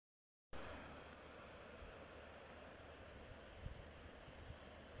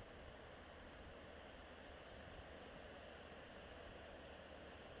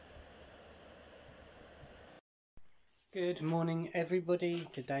Good morning everybody.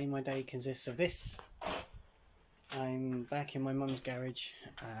 Today my day consists of this. I'm back in my mum's garage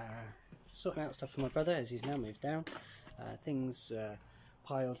sorting out stuff for my brother as he's now moved down. Things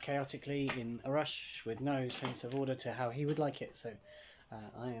piled chaotically in a rush with no sense of order to how he would like it. So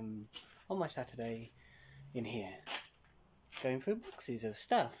I am on my Saturday in here going through boxes of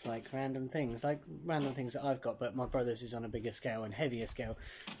stuff, like random things that I've got, but my brother's is on a bigger scale and heavier scale.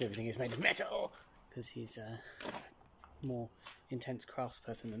 Everything is made of metal because he's more intense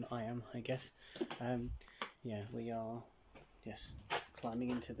craftsperson than I am, I guess. Yeah, we are just climbing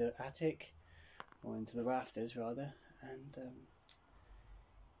into the attic, or into the rafters rather, and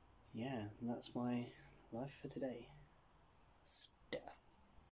yeah, that's my life for today. Stuff.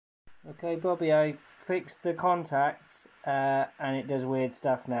 Okay, Bobby, I fixed the contacts and it does weird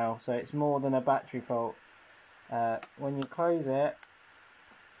stuff now, so it's more than a battery fault. When you close it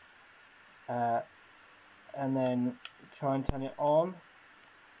and then try and turn it on,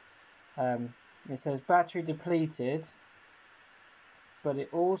 it says battery depleted, but it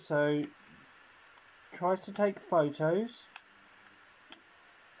also tries to take photos,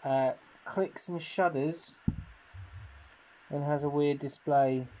 clicks and shudders, and has a weird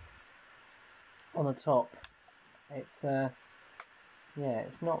display on the top. It's yeah,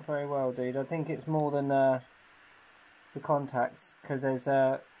 it's not very well, dude. I think it's more than the contacts, because there's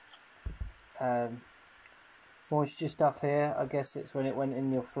moisture stuff here. I guess it's when it went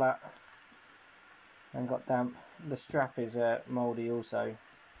in your flat and got damp. The strap is mouldy also.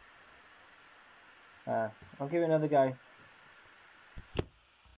 I'll give it another go.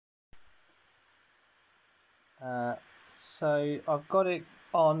 So I've got it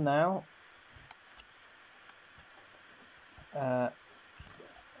on now. Let's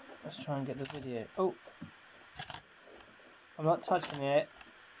try and get the video. Oh, I'm not touching it,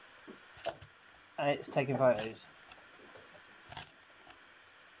 and it's taking photos.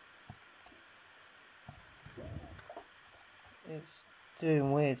 It's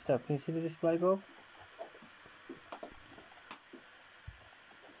doing weird stuff. Can you see the display, Bob?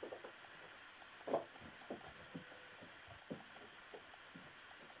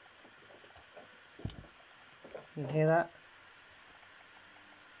 You hear that?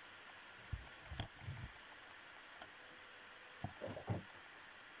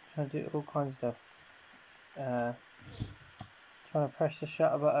 Trying to do all kinds of stuff. Trying to press the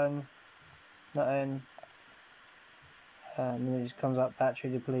shutter button, nothing. And then it just comes up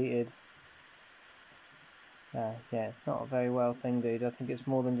battery depleted. Yeah, it's not a very well thing, dude. I think it's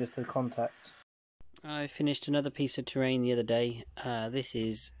more than just the contacts. I finished another piece of terrain the other day. This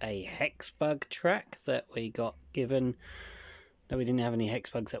is a hex bug track that we got given that we didn't have any hex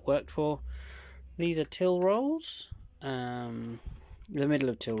bugs that worked for. These are till rolls, the middle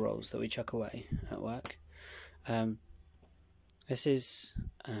of till rolls that we chuck away at work. This is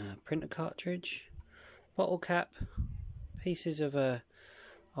a printer cartridge, bottle cap, pieces of a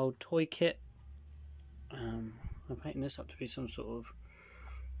old toy kit. I'm painting this up to be some sort of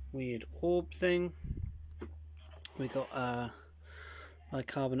weird orb thing. We got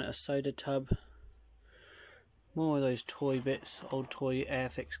bicarbonate, a soda tub, more of those toy bits, old toy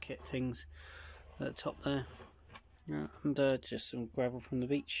Airfix kit things at the top there, and just some gravel from the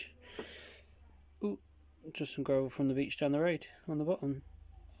beach. Ooh, just some gravel from the beach down the road on the bottom.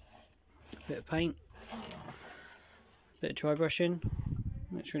 Bit of paint, bit of dry brushing.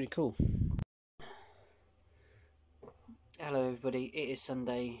 That's really cool. Hello everybody, it is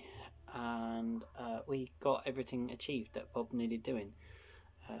Sunday and we got everything achieved that Bob needed doing.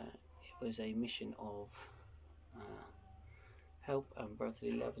 It was a mission of help and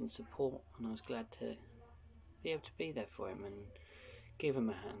brotherly love and support, and I was glad to be able to be there for him and give him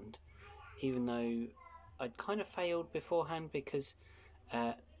a hand, even though I'd kind of failed beforehand because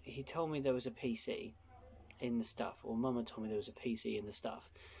he told me there was a PC in the stuff, or Mama told me there was a PC in the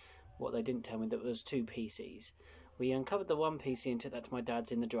stuff. What they didn't tell me, that there was two PCs. We uncovered the one PC and took that to my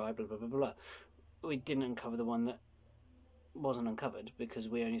dad's in the dry, blah blah blah blah. We didn't uncover the one that wasn't uncovered because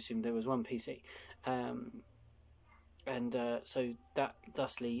we only assumed there was one PC. So that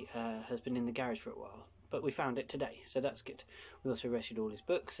thusly has been in the garage for a while, but we found it today, so that's good. We also rescued all his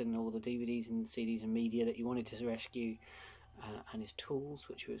books and all the DVDs and CDs and media that he wanted to rescue, and his tools,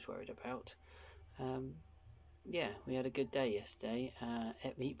 which he was worried about. Yeah, we had a good day yesterday.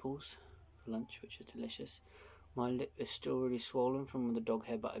 Ate meatballs for lunch, which was delicious. My lip is still really swollen from the dog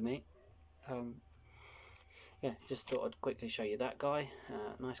hair butted me. Yeah, just thought I'd quickly show you that guy.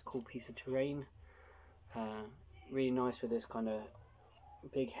 Nice cool piece of terrain. Really nice with this kind of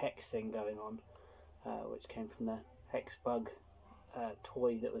big hex thing going on, which came from the hex bug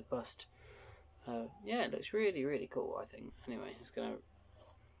toy that was bust yeah, it looks really, really cool, I think. Anyway, it's going to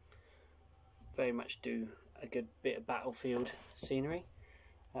very much do a good bit of battlefield scenery.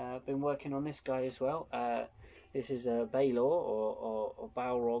 I've been working on this guy as well. This is a Baelor or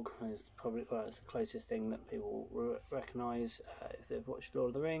Balrog. Is probably, well, it's the closest thing that people recognise if they've watched Lord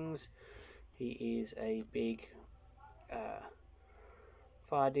of the Rings. He is a big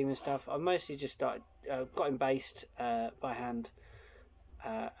fire demon stuff. I've mostly just got him based by hand,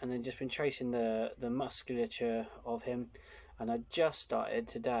 and then just been tracing the musculature of him. And I just started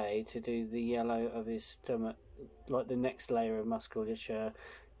today to do the yellow of his stomach, like the next layer of musculature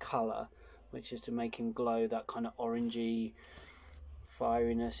colour, which is to make him glow that kind of orangey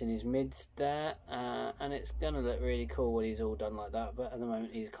fieriness in his mids there, and it's going to look really cool when he's all done like that, but at the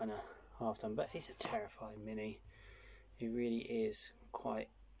moment he's kind of half done. But he's a terrifying mini. He really is quite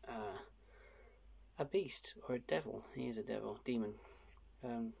a beast, or a devil. He is a devil, demon.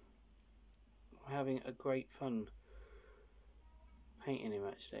 Having a great fun painting him,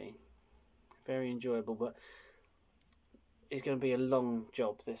 actually. Very enjoyable, but it's going to be a long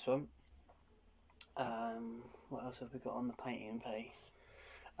job, this one. What else have we got on the painting page?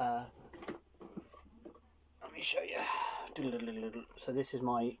 Let me show you. So this is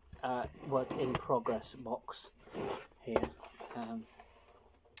my work in progress box here.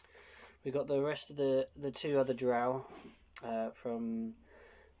 We got the rest of the two other drow from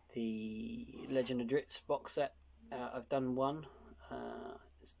the Legend of Drizzt box set. I've done one.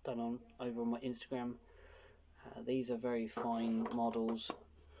 It's done over on my Instagram. These are very fine models.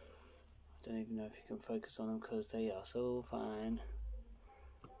 I don't even know if you can focus on them because they are so fine.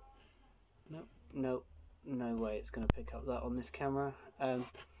 No way it's going to pick up that on this camera.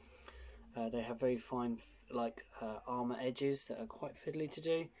 They have very fine armour edges that are quite fiddly to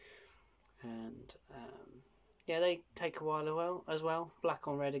do, and yeah, they take a while as well. Black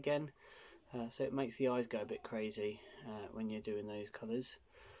on red again, so it makes the eyes go a bit crazy when you're doing those colours.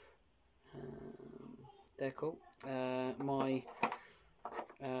 They're cool. My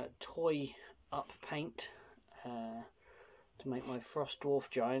toy up paint to make my Frost Dwarf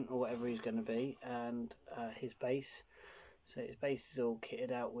Giant, or whatever he's going to be, and his base. So his base is all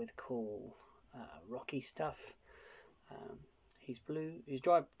kitted out with cool rocky stuff. He's blue, he's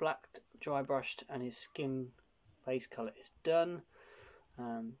dry brushed, and his skin base colour is done.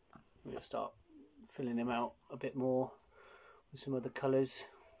 I'm going to start filling him out a bit more with some other colours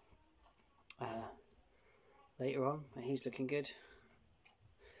later on, but he's looking good.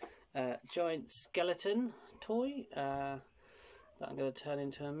 Giant skeleton toy that I'm going to turn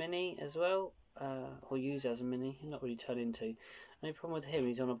into a mini as well, or use as a mini, not really turn into. Only problem with him,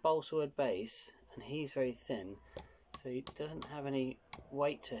 he's on a balsa wood base and he's very thin, so he doesn't have any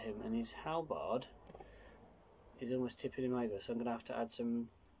weight to him, and his halberd is almost tipping him over, so I'm going to have to add some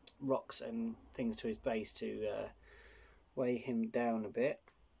rocks and things to his base to weigh him down a bit.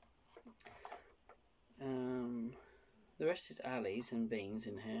 The rest is alleys and beans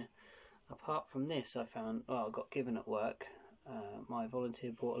in here. Apart from this, I found, well, I got given at work. My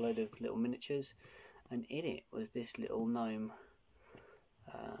volunteer bought a load of little miniatures, and in it was this little gnome.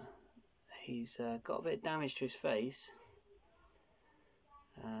 He's got a bit of damage to his face.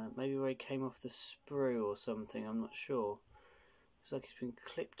 Maybe where he came off the sprue or something, I'm not sure. It's like he's been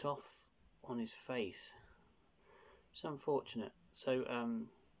clipped off on his face. It's unfortunate. So,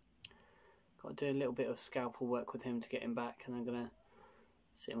 got to do a little bit of scalpel work with him to get him back, and I'm going to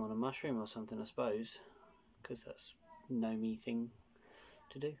sit him on a mushroom or something, I suppose, because that's no-me thing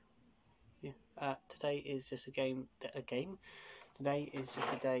to do. Yeah. Today is just a game. Today is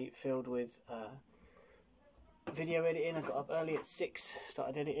just a day filled with video editing. I got up early at 6,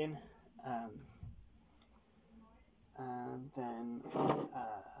 started editing, and then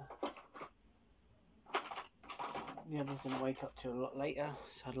the others didn't wake up till a lot later,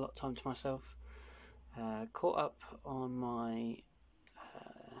 so I had a lot of time to myself. Caught up on my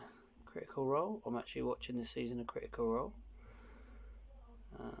Critical Role. I'm actually watching this season of Critical Role.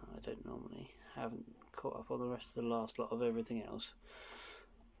 I haven't caught up on the rest of the last lot of everything else.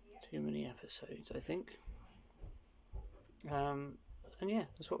 Too many episodes, I think. And yeah,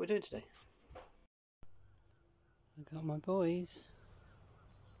 that's what we're doing today. I got my boys.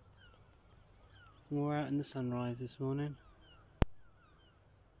 We're out in the sunrise this morning.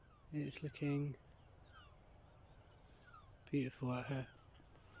 It's looking beautiful out here.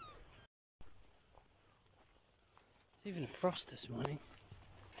 There's even a frost this morning.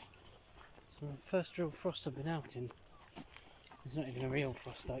 It's the first real frost I've been out in. It's not even a real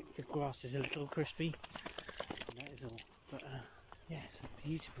frost, like the grass is a little crispy. And that is all. But yeah, it's a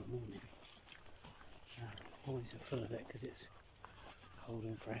beautiful morning. Boys are full of it because it's cold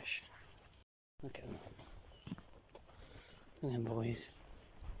and fresh. Look at them. Look at them boys.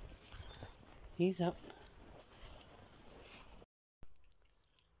 He's up.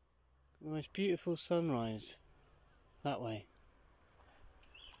 The most beautiful sunrise. That way.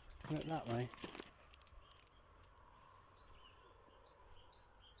 Look that way.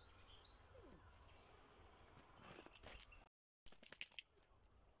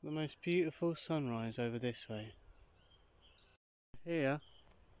 The most beautiful sunrise over this way. Here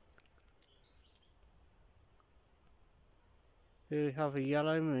we have a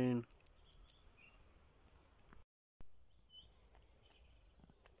yellow moon.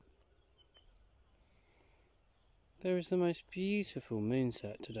 There is the most beautiful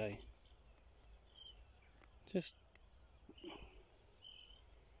moonset today. There's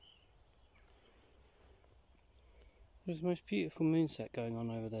the most beautiful moonset going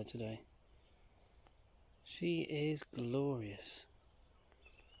on over there today. She is glorious.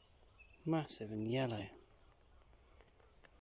 Massive and yellow.